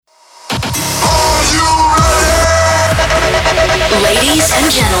Ladies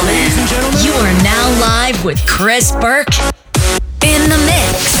and gentlemen, you are now live with Chris Burke in the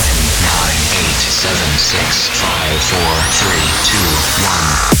mix. 9, 8, 7, 6, 5, 4, 3,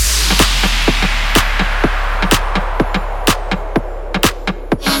 2, 1.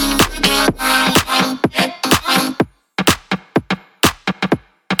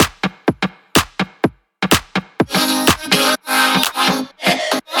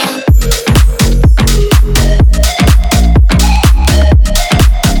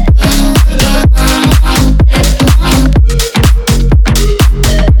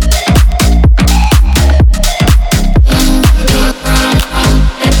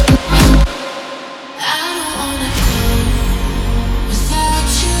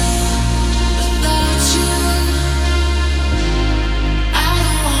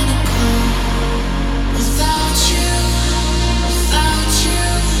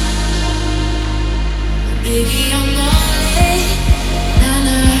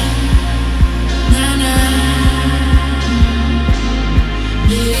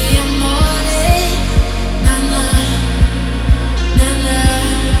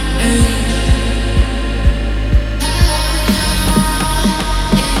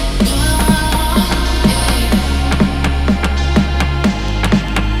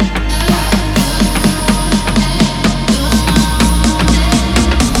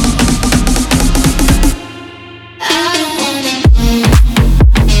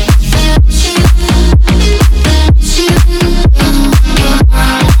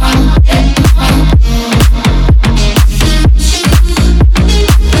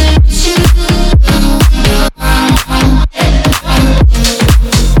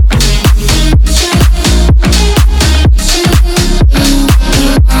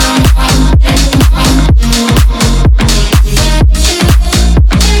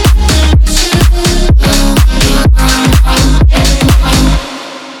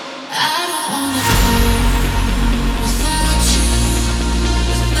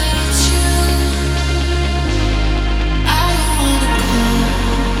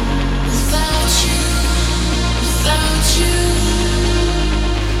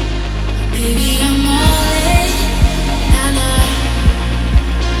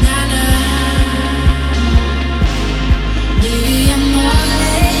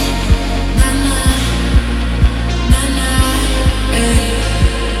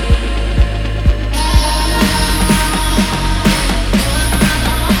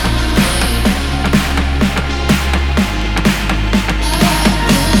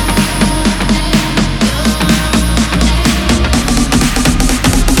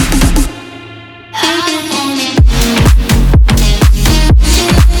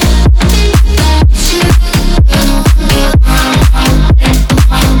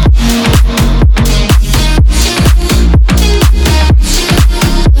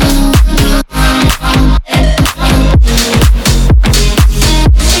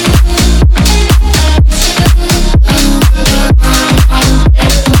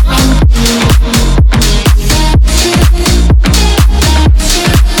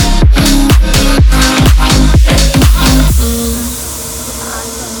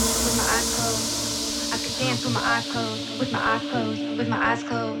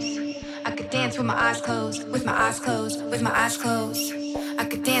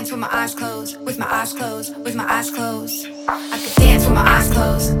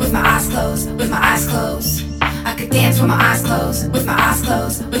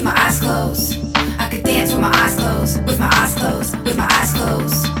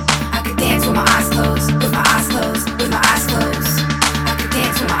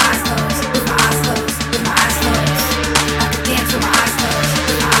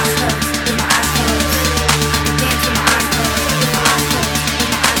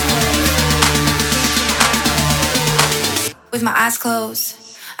 With my eyes closed,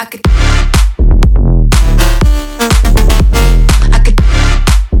 I could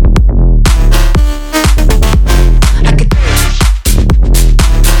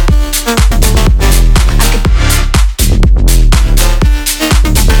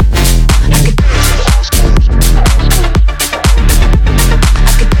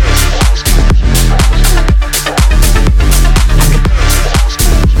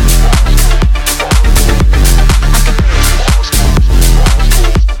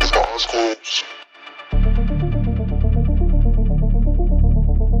School.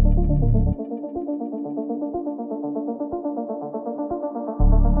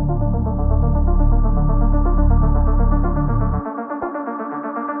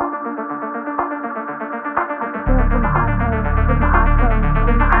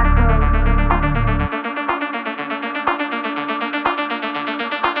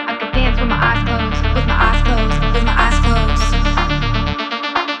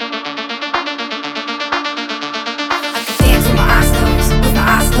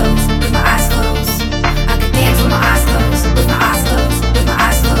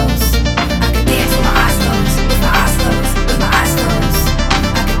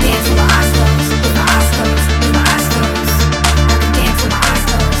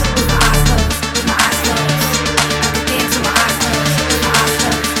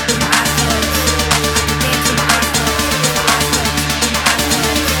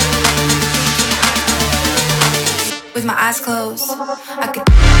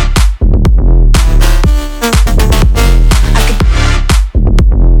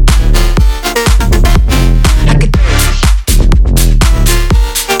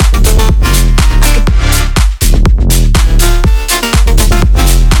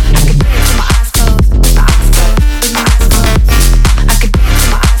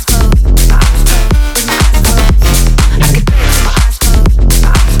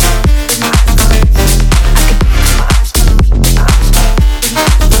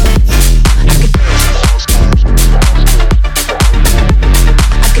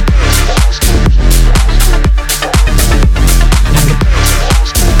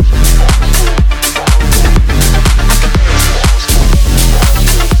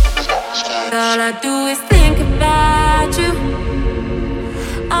 All I do is think about you.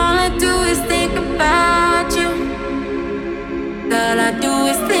 All I do is think about you. All I do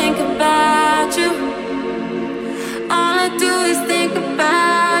is think about you. All I do is think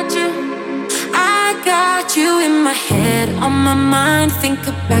about you. I got you in my head, on my mind. Think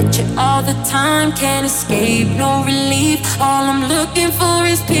about you all the time. Can't escape, no relief. All I'm looking for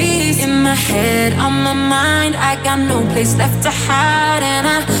is peace. In my head, on my mind. I got no place left to hide, and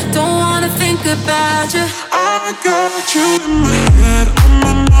I don't wanna think about you. I got you in my head, on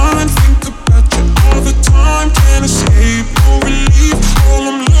my mind. Think about you all the time. Can't escape, no relief. All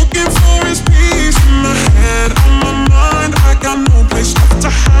I'm looking for is peace. In my head, on my mind. I got no place left to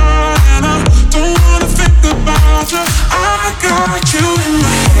hide, and I don't wanna think about you. I got you in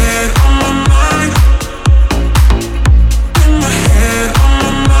my head, on my mind. In my head, on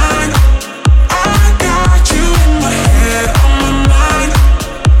my mind. I got you in my head, on my mind.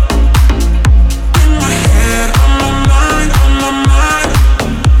 In my head, on my mind, on my mind.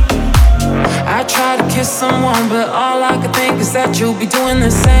 I try to kiss someone, but all I can think is that you'll be doing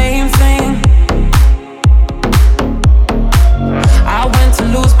the same thing. I went to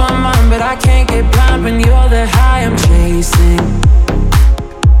lose my mind, but I can't get blind when you're the high I'm chasing.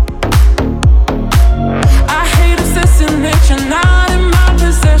 I hate obsessing that you're not in my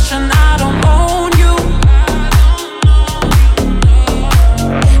possession. I don't own you.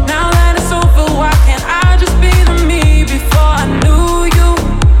 Now that it's over, why can't I just be the me before I knew you?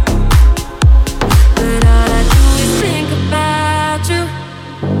 But all I do is think about you.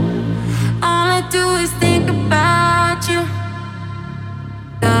 All I do is think about you.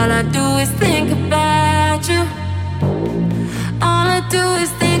 All I do is think about you. All I do is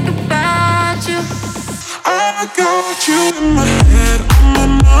think about you. I got you in my head, on my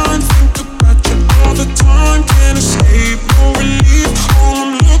mind. Think about you all the time. Can't escape, no relief. All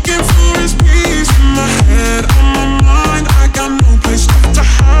I'm looking for is peace. In my head, on my mind. I got no place left to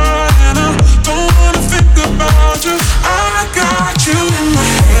hide, and I don't wanna think about you. I got you in my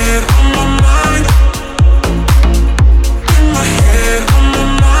head, on my mind. In my head, on my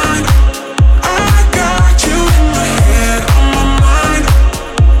mind. I got you in my head, on my mind.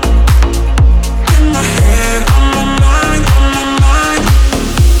 In my head, on my mind, on my mind.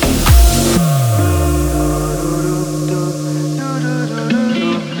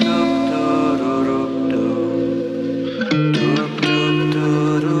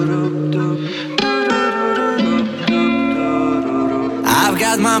 I've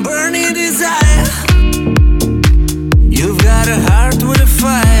got my burning desire. You've got a heart with a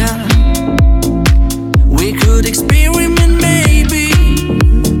fire. We could experiment maybe,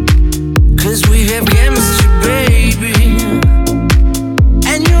 'cause we have chemistry, baby.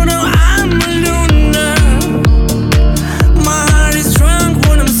 And you know I'm a loner. My heart is drunk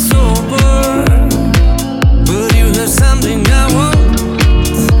when I'm sober, but you have something I want.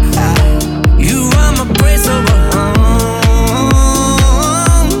 You are my place over home.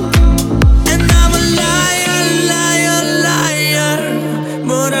 And I'm a liar, liar, liar,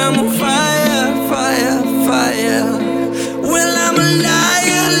 but I'm on fire, fire, fire. Well, I'm a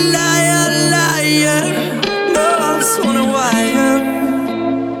liar, liar, liar, lost on a wire.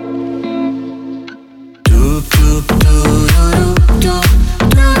 Doop, doop, doop, doop, doop,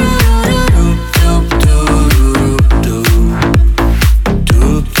 doop, doop, doop, doop,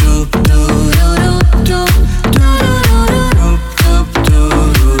 doop, doop, doop,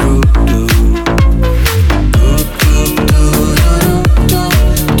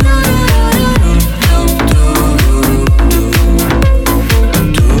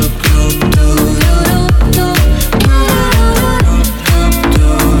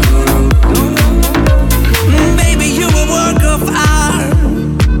 Baby, you a work of art.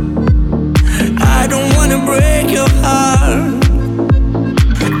 I don't wanna break your heart.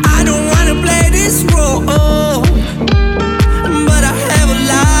 I don't wanna play this role, but I have a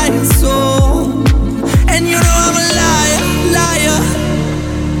lying soul. And you know I'm a liar, liar.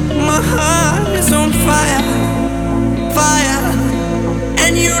 My heart is on fire, fire.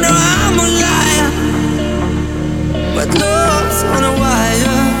 And you know I'm a liar, but love's on a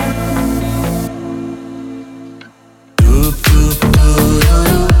wire. Doop, doop, doop,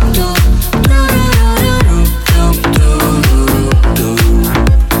 doop, doop, doop, doop,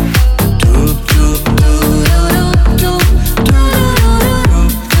 doop, doop, doop,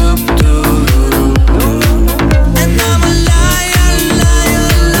 and I'm a liar, liar,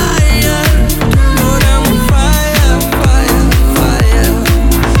 liar, but I'm on fire, fire, fire.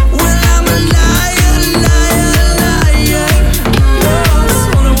 Well, I'm a liar, liar, liar, lost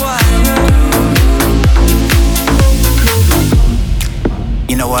on a wire.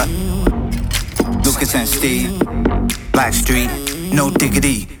 You know what? Lucas and Steve, Blackstreet, no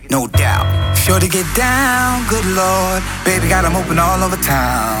diggity, no doubt. Sure to get down, good lord. Baby got 'em open all over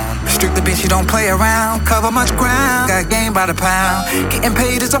town. Strictly bitch, you don't play around. Cover much ground, got game by the pound. Getting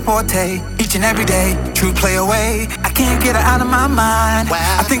paid is a forte, each and every day. True play away, I can't get her out of my mind.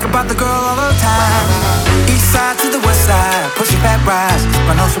 I think about the girl all the time. East side to the west side, pushing fat rise,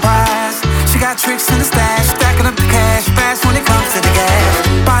 but no surprise. She got tricks in the stash, stacking up the cash, fast when it comes to the gas.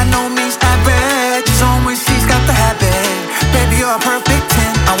 By no means average, she's on when she's got the habit. Baby, you're a perfect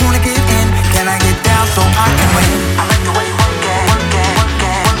 10, I wanna get in. Can I get down so I can win? I like the way you work it, work it, work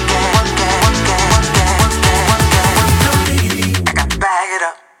it, work it, work it, work it, work it, work it, work it. I got to bag it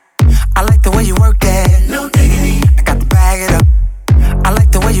up. I like the way you work it. No diggity. I got to bag it up. I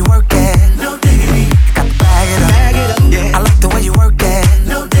like the way you work it. No diggity. I got to bag it up. Bag it up. Yeah. I like the way you work it.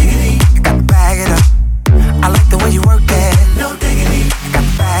 No diggity. I got to bag it up. I like the way you work it. No diggity. I got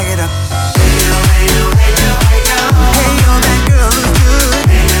to bag it up. Hey yo, hey yo, hey yo, hey yo. Hey yo, that girl looks good.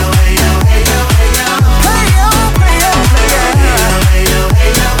 Hey yo, hey yo, hey yo, hey yo. Hey yo, play yo, play yo. Hey yo,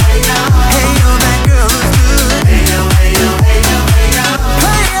 hey yo, hey yo. Hey yo, that girl looks good. Hey yo, hey yo, hey yo, hey yo.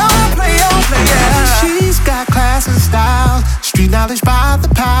 Play yo, play yo, play yo. She's got class and style, street knowledge by the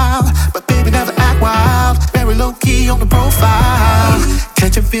pile. But baby never act wild, very low key on the profile.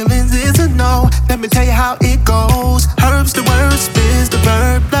 Catching feelings is a no, let me tell you how it goes. Herbs the word, spins the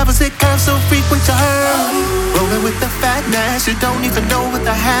verb, levels it curves so frequent to her. Rolling with the fatness, you don't even know what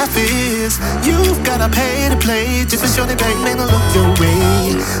the half is. You've gotta pay to play, just to show the bank man to look your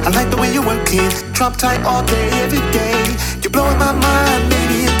way. I like the way you work it, drop tight all day, every day. You're blowing my mind,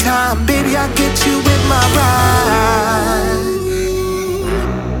 maybe in time, baby I'll get you in my ride.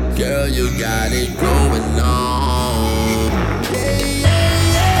 Girl, you got it going on.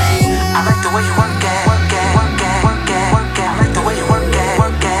 I like the way you work it, work it, work it, work it, work it. I like the way you work it,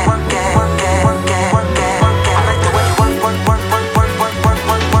 work it, work it, work it, work it, work it, work it. I like the way you work, work, work, work, work, work, work,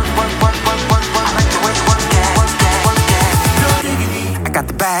 work, work, work, work, work, work, work. I like the way you work it, work it, work it. No diggity. I got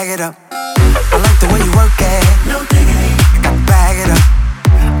to bag it up. I like the way you work it. No diggity. I got to bag it up.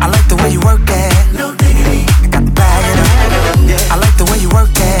 I like the way you work it. No diggity. I got to bag it up. I like the way you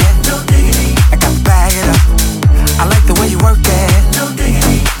work it. No diggity. I got to bag it up. I like the way you work it. No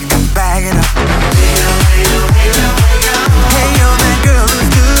diggity. I got to bag it up.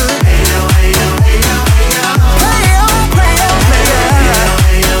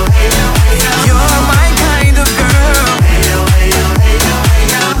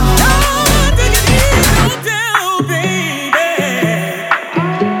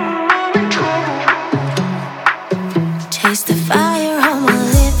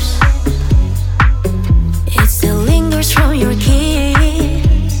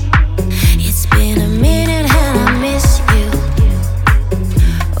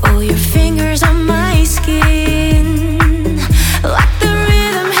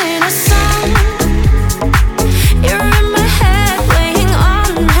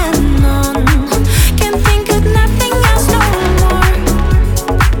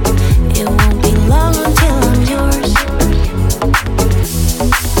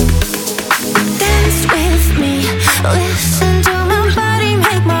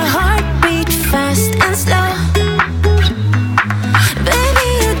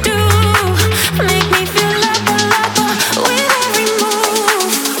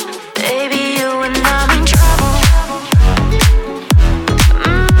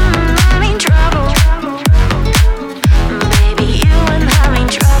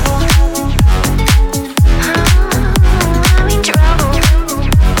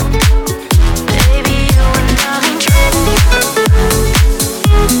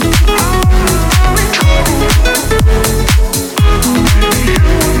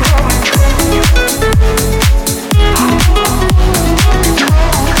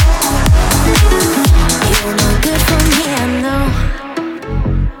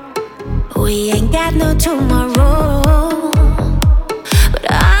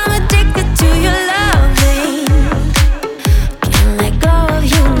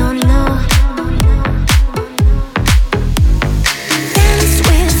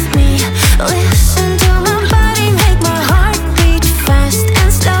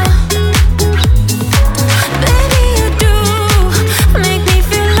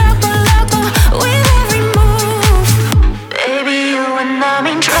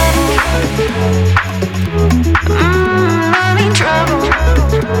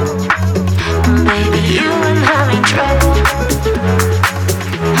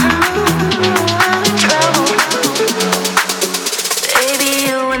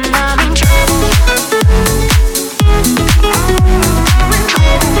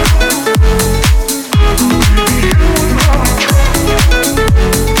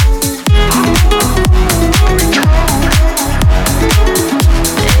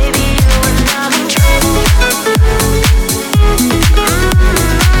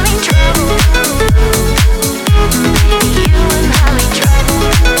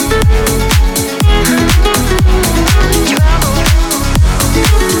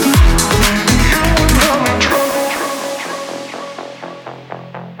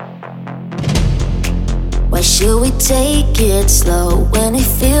 Why should we take it slow when it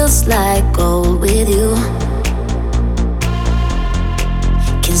feels like gold with you?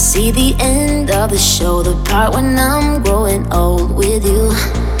 Can see the end of the show, the part when I'm growing old with you.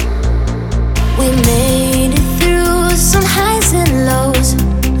 We made it through some highs and lows.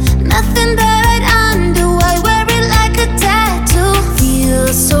 Nothing that I'd undo, I wear it like a tattoo.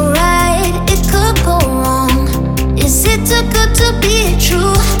 Feels so right, it could go wrong. Is it too good to be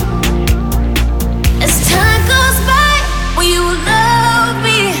true? As time goes by, will you love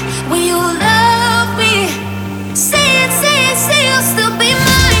me? Will you love me? Say it, say you'll still be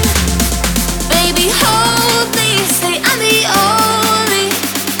mine. Baby, hold me, say I'm the only.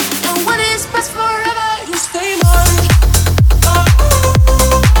 And what is best forever, you stay mine.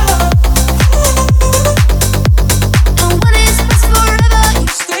 And what is best forever, you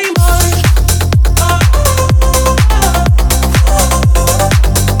stay mine.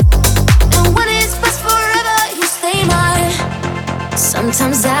 And what is best forever, you stay mine.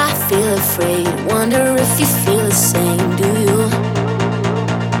 Sometimes I feel afraid, wonder if you feel the same, do you?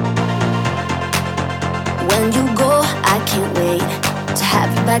 When you go, I can't wait to have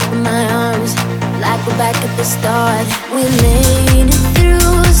you back in my arms, like we're back at the start. We made it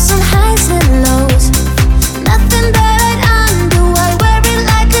through some highs and lows. Nothing that I'd undo, I wear it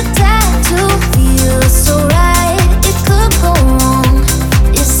like a tattoo. Feels so right, it could go wrong.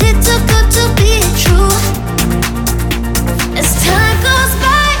 Is it too good to be true? As time goes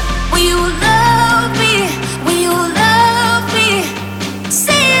by, will you love me? Will you love me?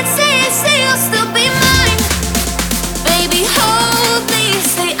 Say it, say you'll still be mine. Baby, hold me,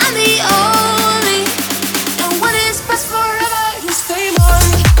 say I'm the only. And what is best forever, you stay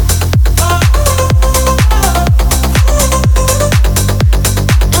mine.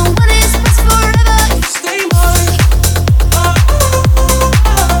 And what is best forever, you stay mine.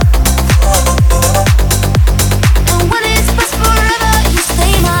 And what is best forever, you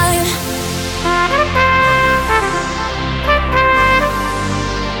stay mine.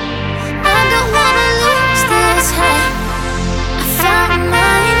 I don't wanna lose this high. I found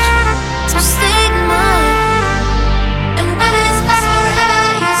mine, so stay mine. And what is best forever,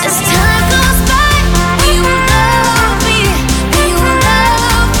 you stay. As time goes by, will you love me? Will you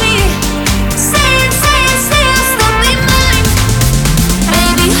love me? Say it, you'll still be mine.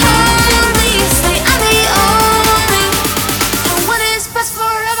 Baby, hold me, say I'm the only. And what is best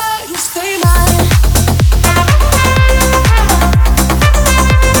forever, you stay mine.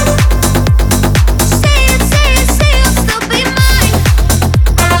 Say it, you'll still be mine.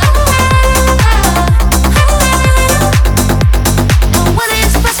 And what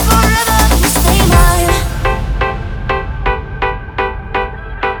is best forever, you stay mine.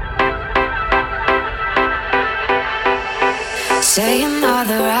 Saying all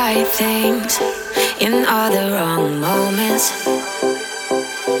the right things in all the wrong moments.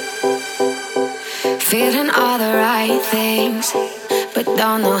 Feeling all the right things, but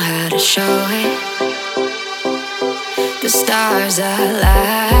don't know how to show it. The stars align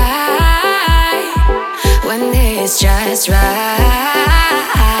when it's just right.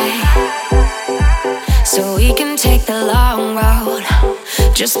 So we can take the long road,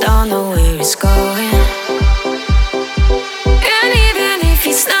 just don't know where it's going. And even if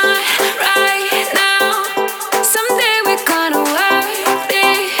it's not right now, someday we're gonna work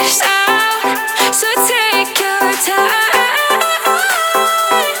this out. So take your time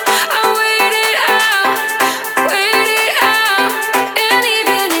and wait it out, wait it out. And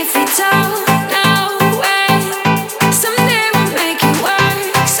even if we don't know when, someday we'll make it work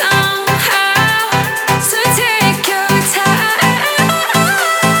somehow. So take your time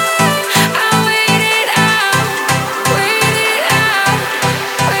and wait it out.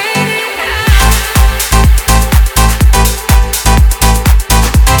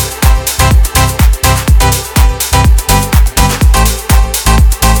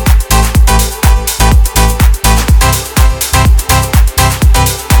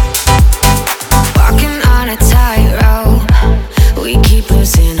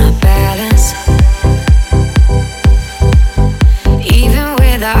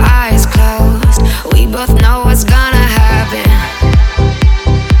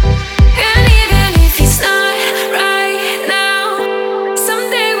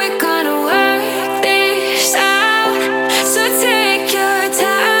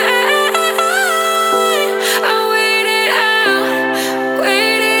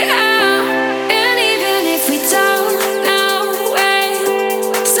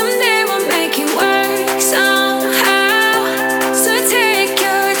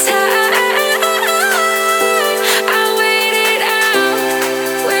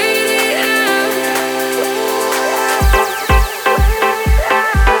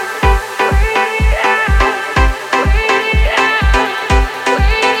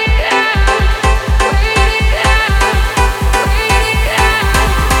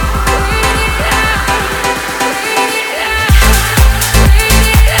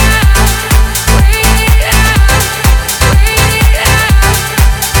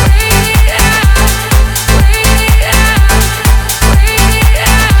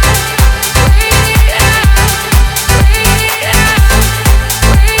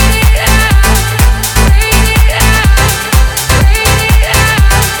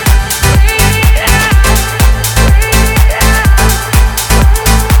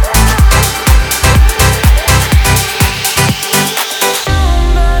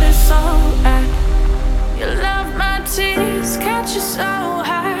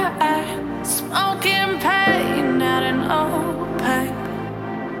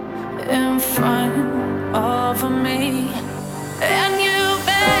 in front of me. And you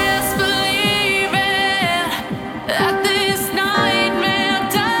best believe it, that this nightmare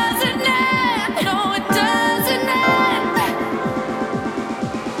doesn't end. No, it doesn't end.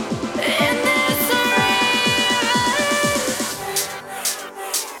 In this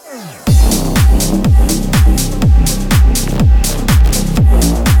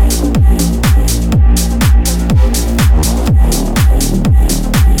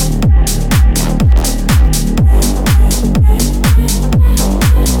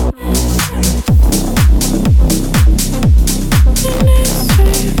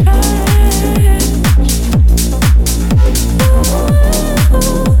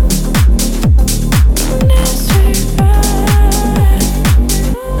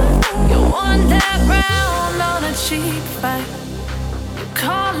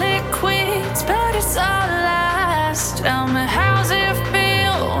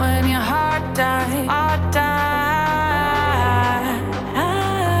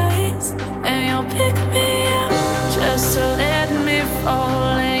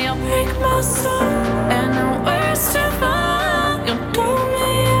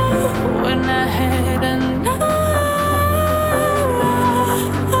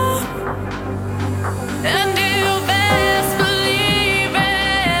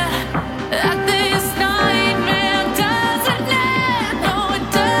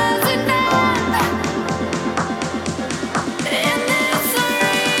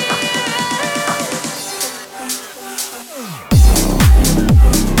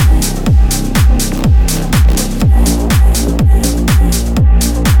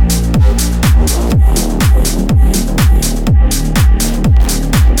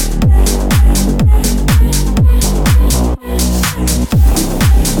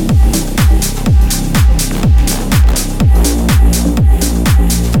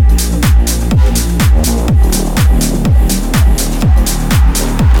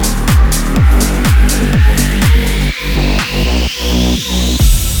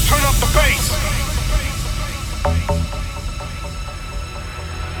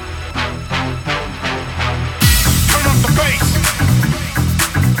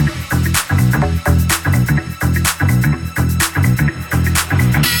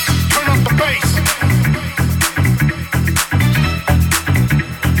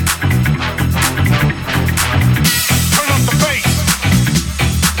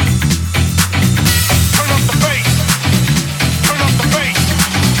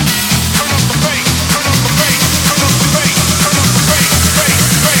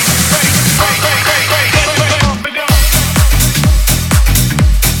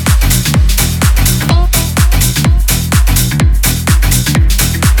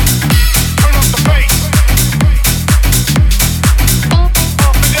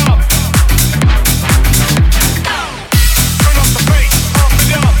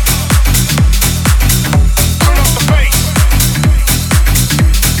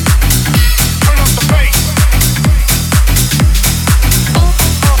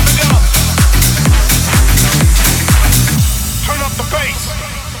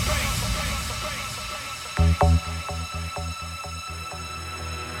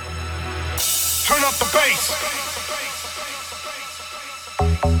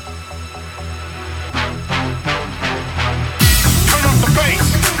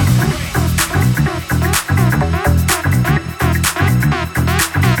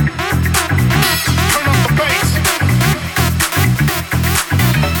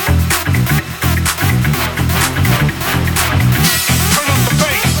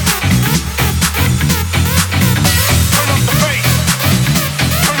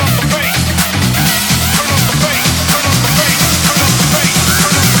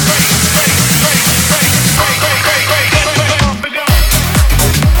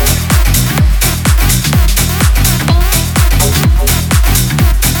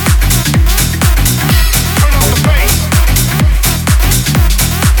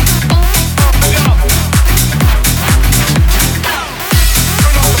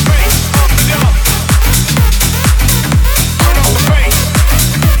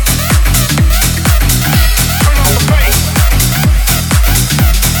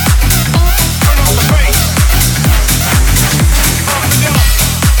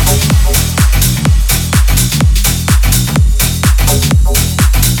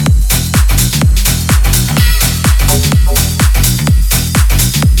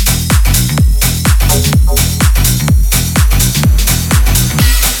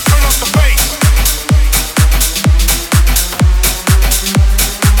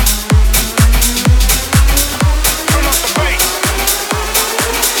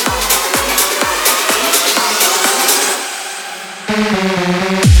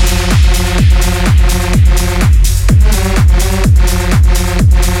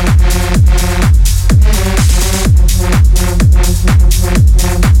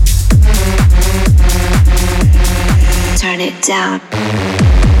Turn it down.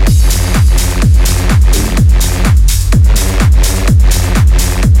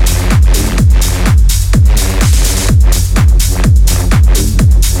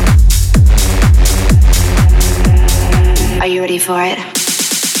 Are you ready for it?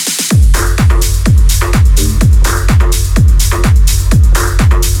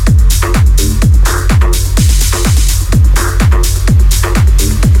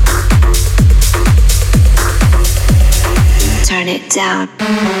 Turn it down.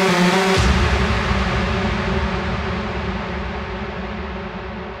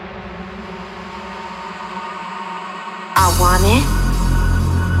 I want it.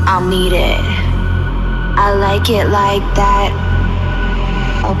 I'll need it. I like it like that.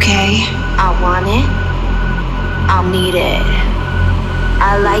 Okay, I want it. I'll need it.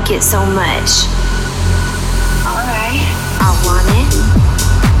 I like it so much. Alright, I want it.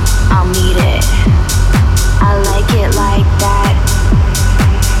 I'll need it. I like it like that.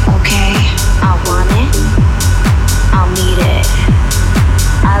 Okay, I want it. I'll need it.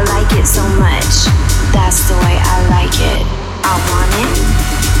 I like it so much. That's the way I like it. I want it.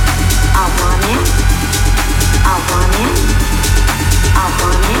 I want it. I want it. I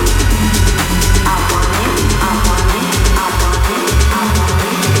want it. I want it. I want it. I want it. I want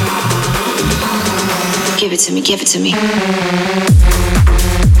it. Give it to me. Give it to me.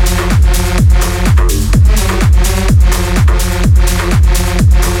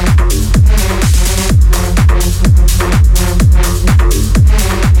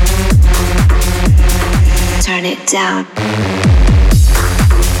 Turn it down.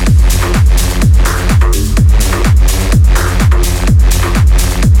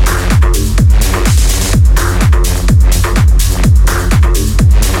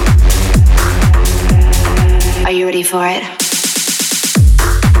 Are you ready for it?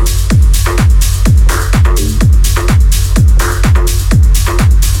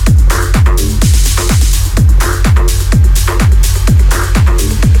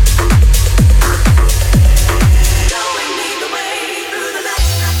 Going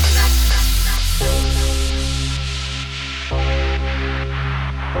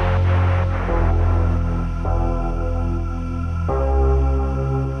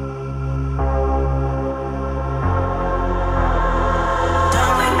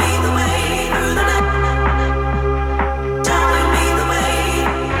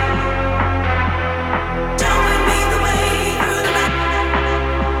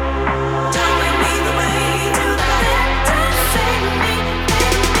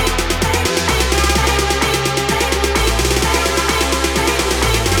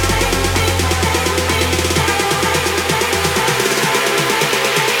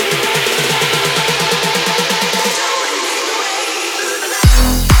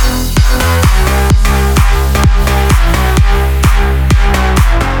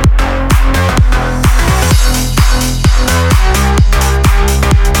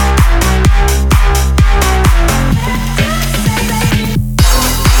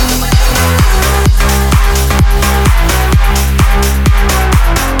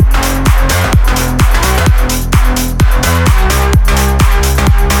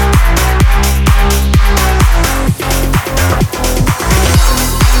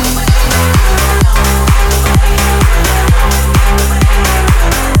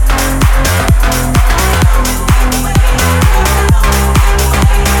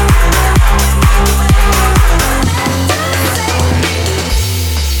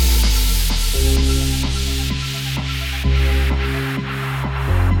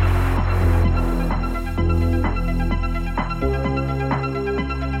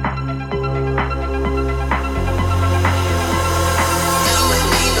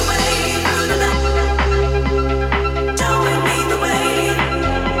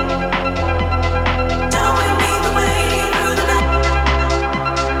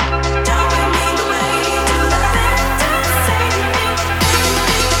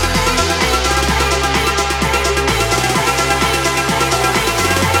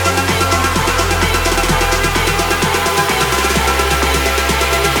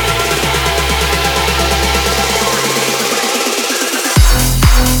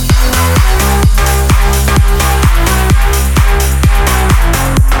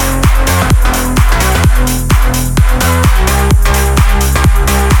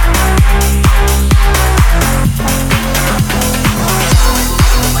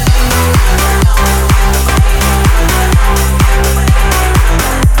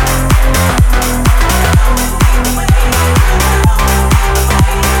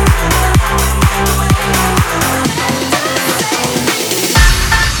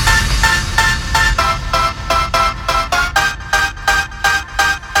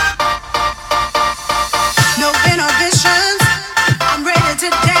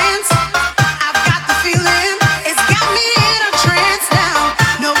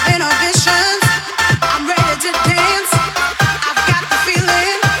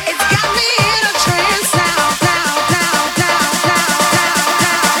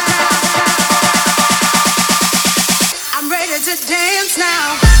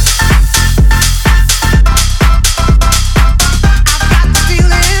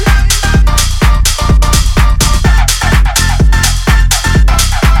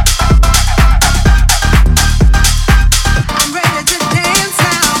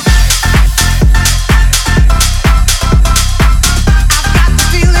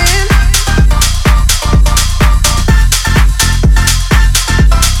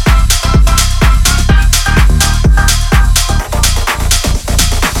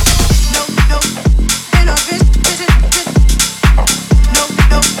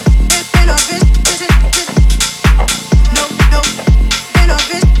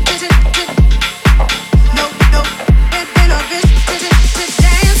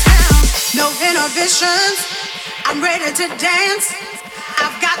inhibitions. I'm ready to dance.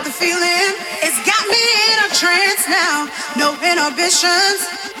 I've got the feeling. It's got me in a trance now. No inhibitions.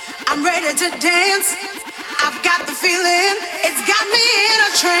 I'm ready to dance. I've got the feeling. It's got me in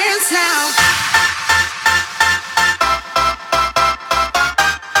a trance now.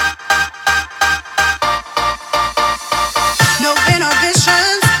 No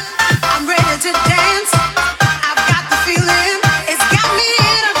inhibitions. I'm ready to dance. I've got the feeling. It's got me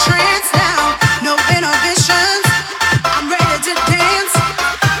in a trance now. No inhibitions. I'm ready to dance.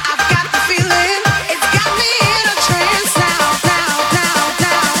 I've got the feeling. It's got me in a trance now.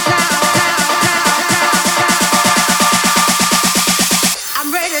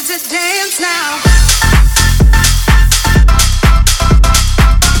 I'm ready to dance now.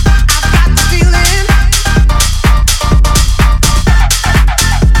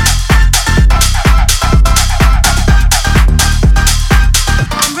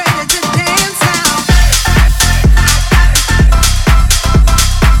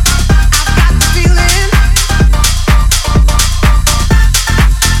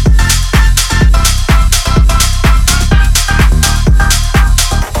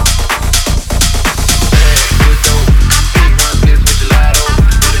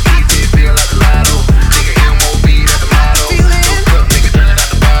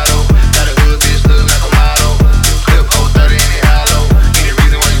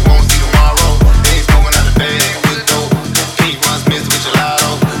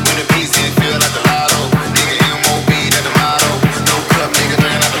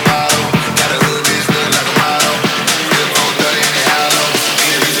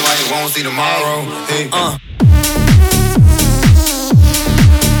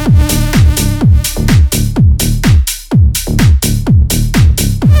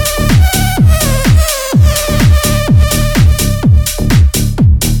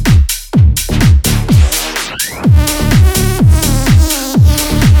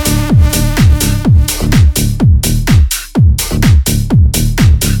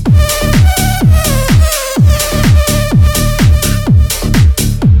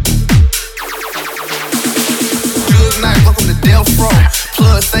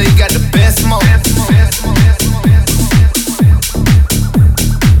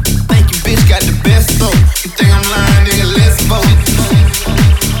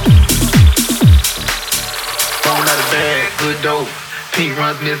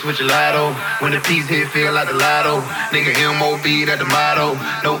 With gelato, when the piece hit, feel like the lotto. Nigga MOB, that the motto.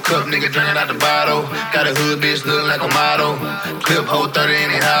 No cup, nigga drinking out the bottle. Got a hood bitch looking like a model. Clip hole 30 in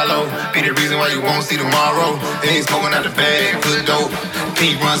it hollow. Be the reason why you won't see tomorrow. They ain't smoking out the bag, good dope.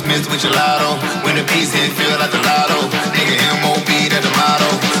 Pink runs mixed with gelato. When the piece hit, feel like the lotto. Nigga MOB, that the motto.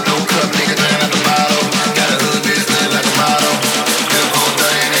 No cup, nigga drinking out the bottle. Got a hood bitch looking like a model. Clip hole 30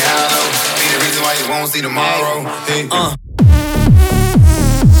 in it hollow. Be the reason why you won't see tomorrow. Hey,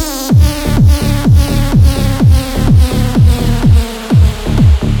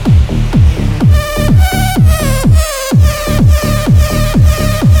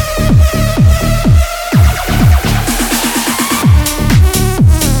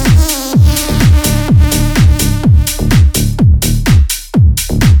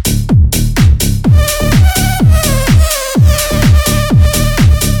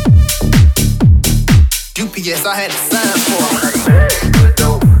 Yes, I had to sign for it.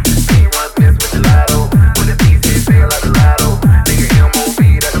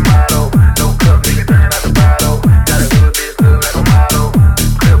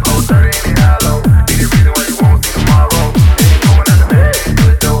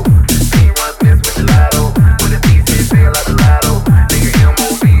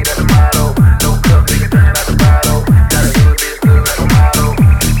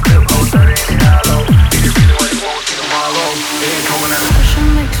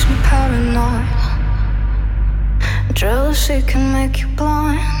 Jealousy can make you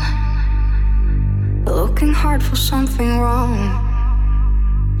blind. Looking hard for something wrong.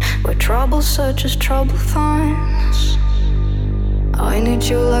 Where trouble searches, trouble finds. I need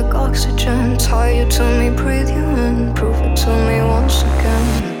you like oxygen. Tie you to me, breathe you in. Prove it to me once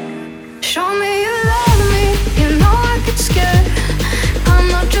again. Show me you love me. You know I get scared. I'm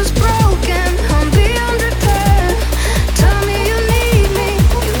not just broken, I'm beyond repair. Tell me you need me.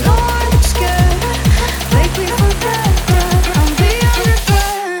 You know I get scared. Make me forget that I'm beyond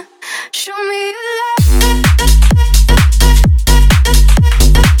repair. Show me you love.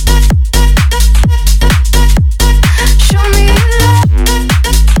 Show me you love.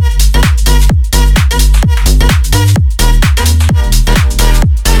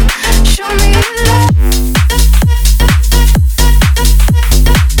 Show me you love.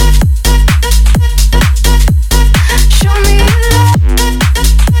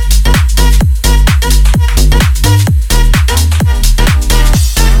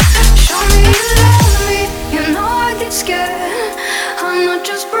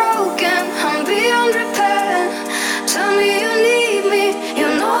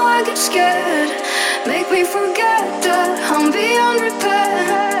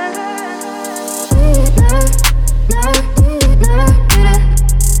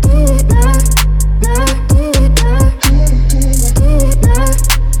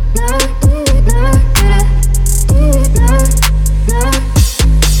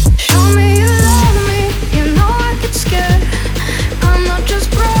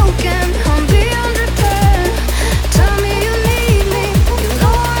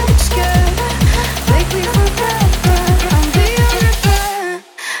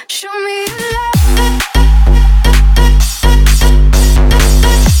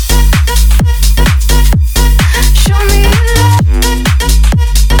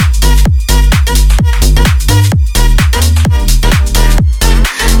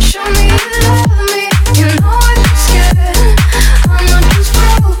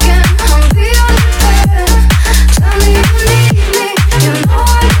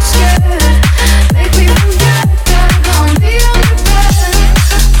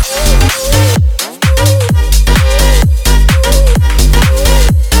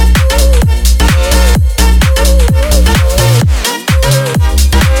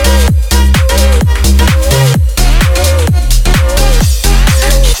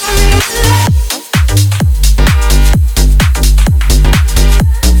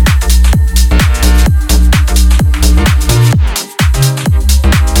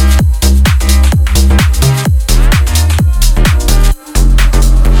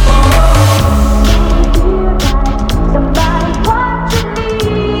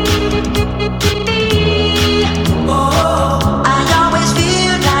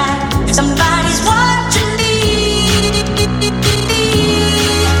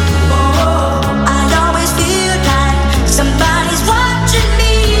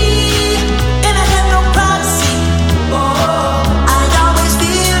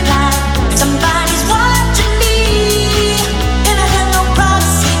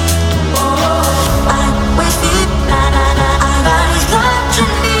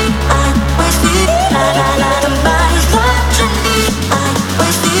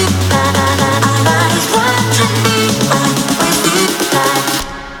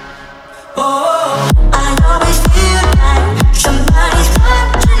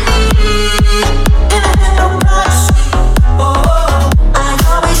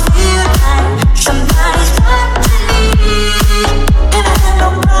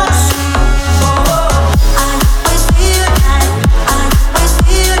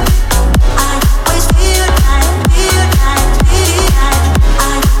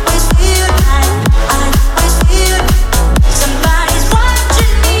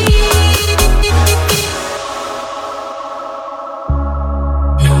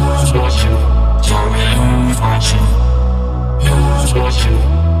 Who's watching?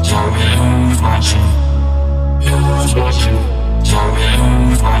 Tell me who's watching? Who's watching? Tell me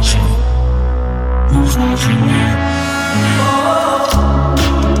who's watching? Who's watching me?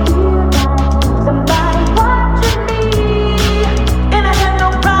 Somebody's watching me, and I have no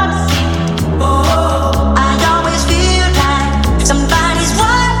privacy. I always feel like somebody's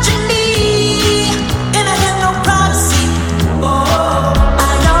watching me, and I have no privacy.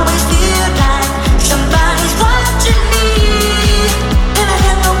 I always feel like somebody's watching me, and I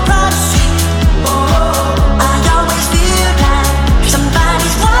have no privacy. I always feel like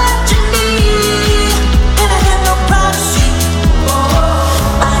somebody's watching me, and I have no privacy.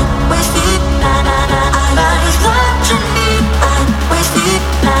 I always feel somebody's watching me. I always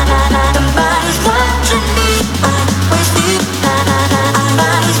feel somebody's watching me. I always feel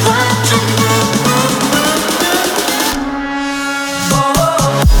somebody's watching me.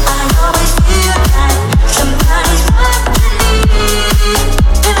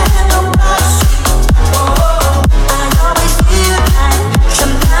 I always feel like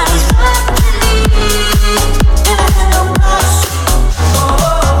somebody's watching me, and I have no privacy.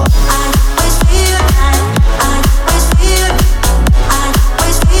 I always feel like somebody's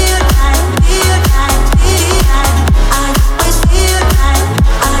watching me, and I have no privacy. I always feel like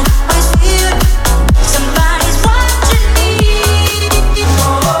I always feel somebody's watching me.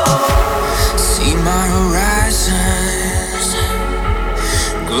 See my horizons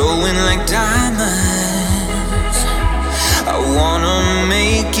glowing like diamonds. I wanna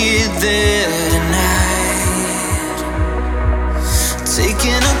make it there tonight.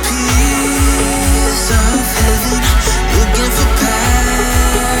 Taking a piece of heaven, looking for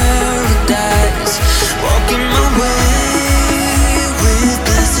paradise. Walking my way with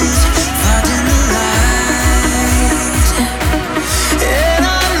blessings, finding the light. And I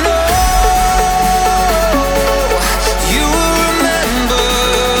know you will remember.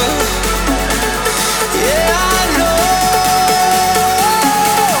 Yeah, I know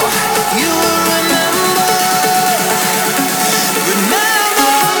you will remember.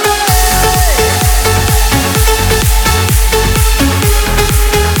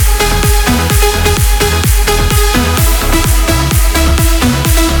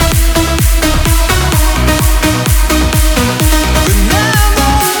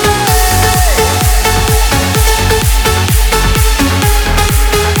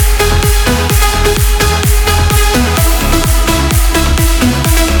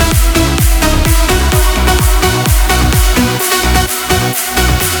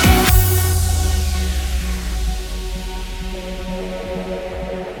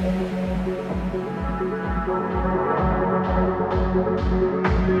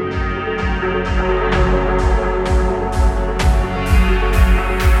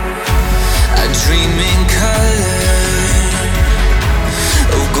 I dream in color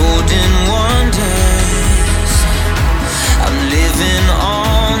of golden wonders. I'm living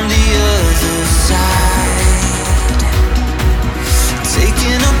on the other side,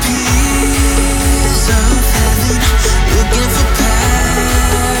 taking a piece of heaven, looking for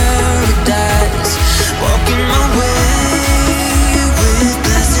paradise. Walking my way with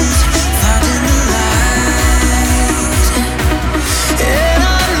blessings, finding the light. And I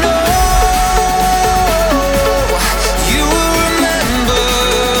know you will remember.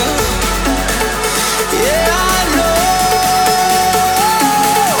 Yeah, I know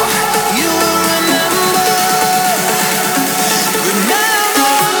you will remember.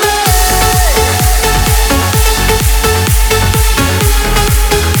 Remember me.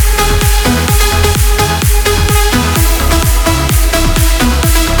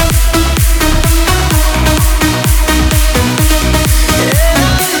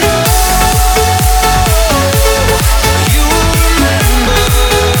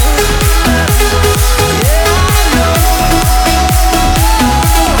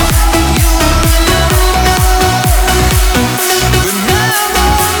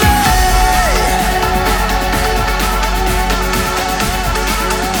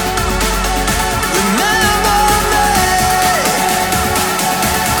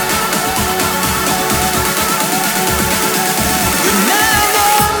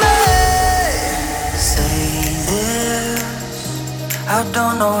 I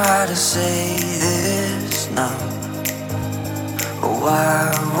don't know how to say this now. Oh, I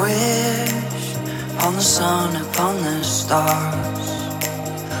wish upon the sun, upon the stars.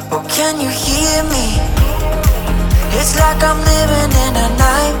 Oh, can you hear me? It's like I'm living in a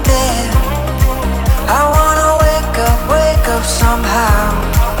nightmare. I wanna wake up somehow.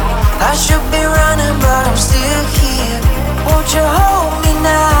 I should be running, but I'm still here. Won't you hold me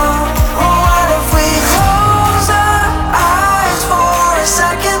now? Oh, what if we close our eyes for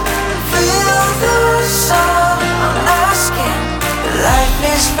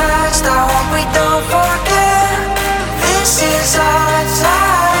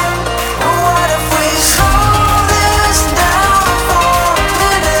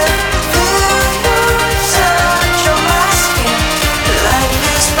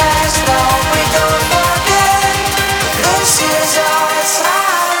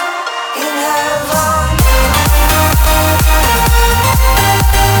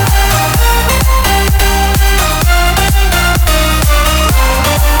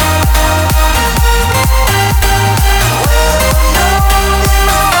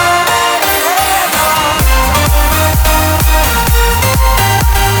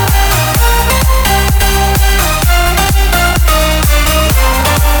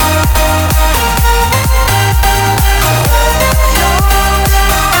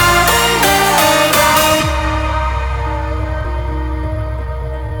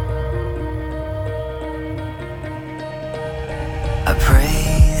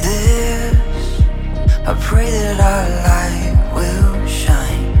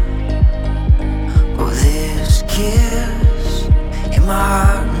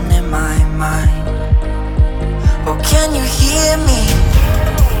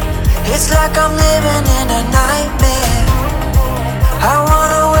It's like I'm living in a nightmare. I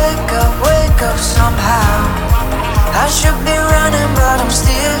wanna wake up somehow. I should be running, but I'm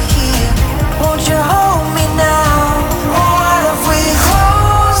still here. Won't you hold me now? What if we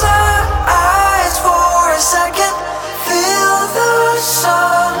close our eyes for a second? Feel the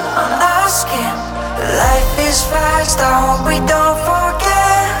sun on our skin. Life is fast, I hope we don't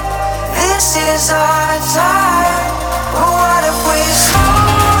forget. This is our time. What if we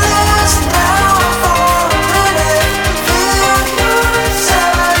slow this down for a minute? Feel your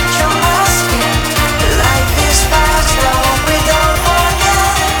touch on my skin. Life is fast, I hope we don't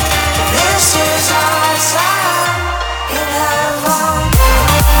forget. This is our time in heaven.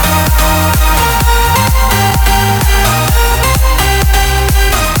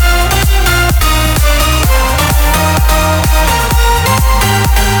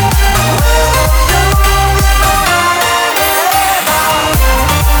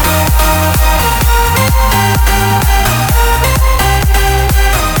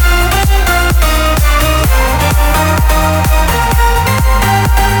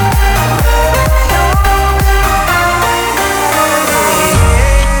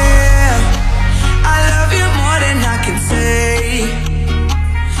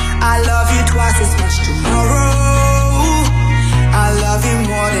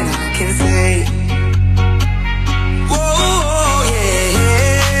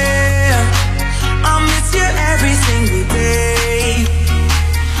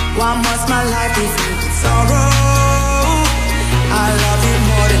 What must my life be feeling so wrong?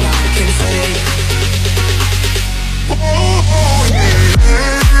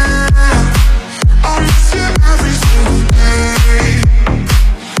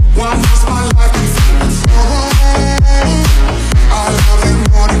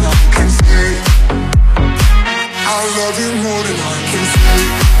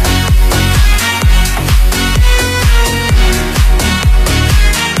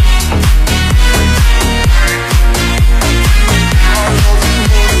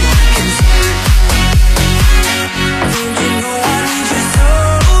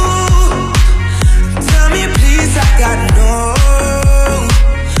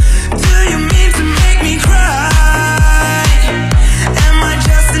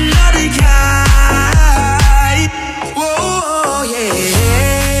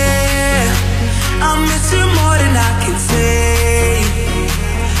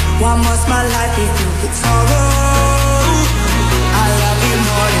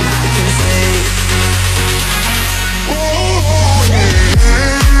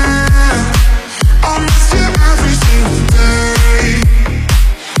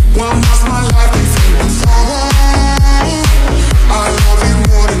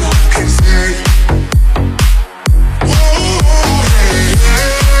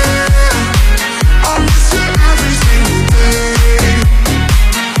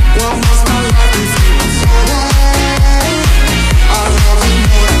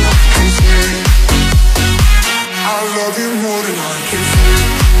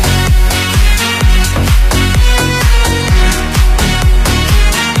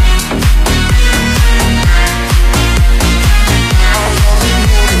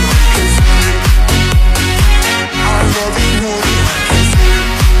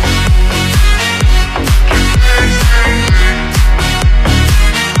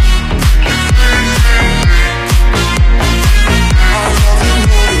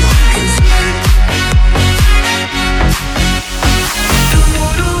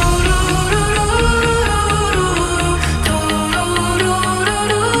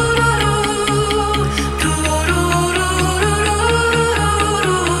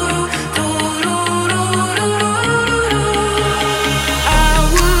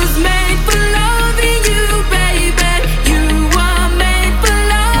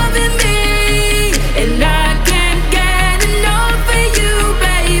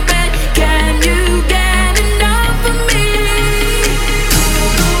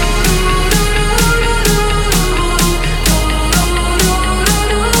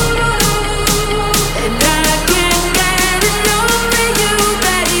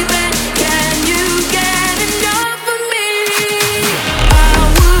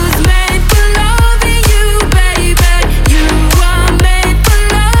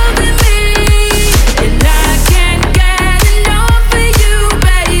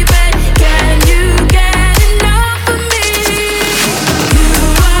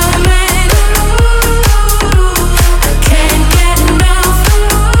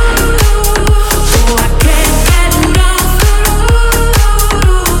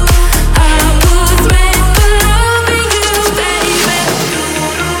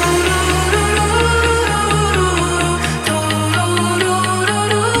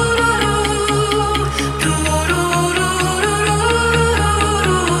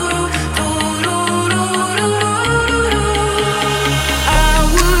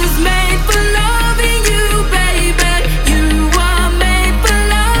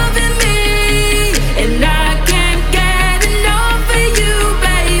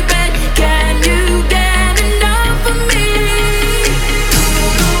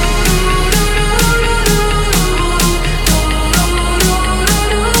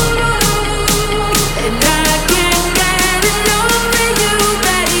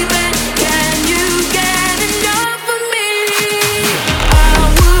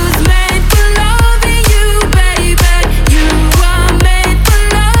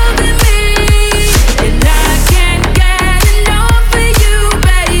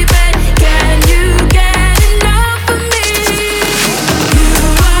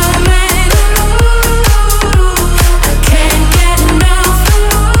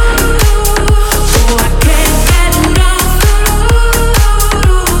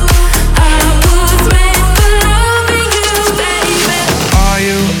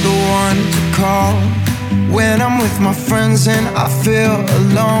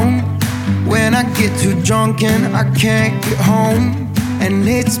 alone. When I get too drunk and I can't get home, and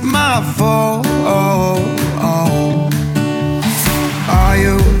it's my fault. Are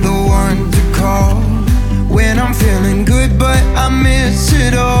you the one to call when I'm feeling good but I miss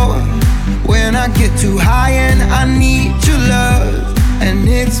it all? When I get too high and I need your love, and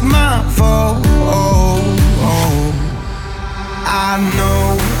it's my fault. I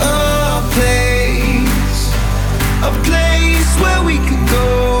know a place where we can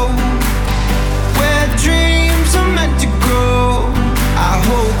go, where dreams are meant to grow. I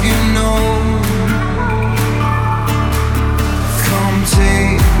hope you know. Come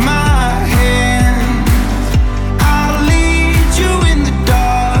take my hand, I'll lead you in the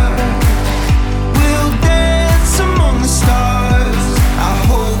dark. We'll dance among the stars. I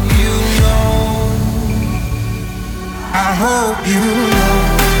hope you know. I hope you know.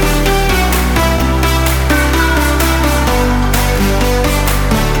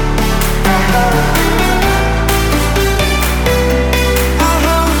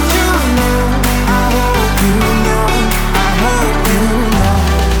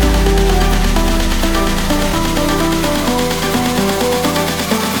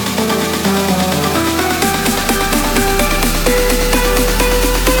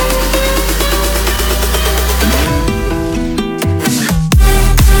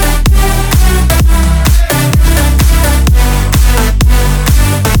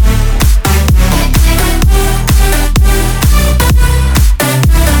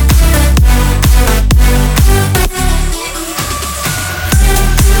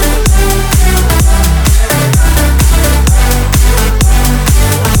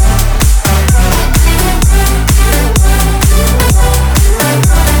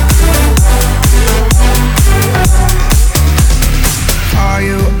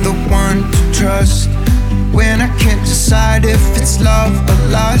 When I can't decide if it's love or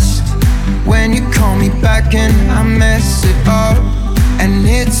lust, when you call me back and I mess it up, and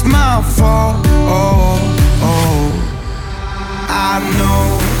it's my fault. I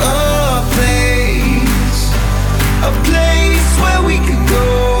know a place where we could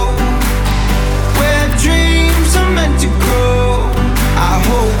go,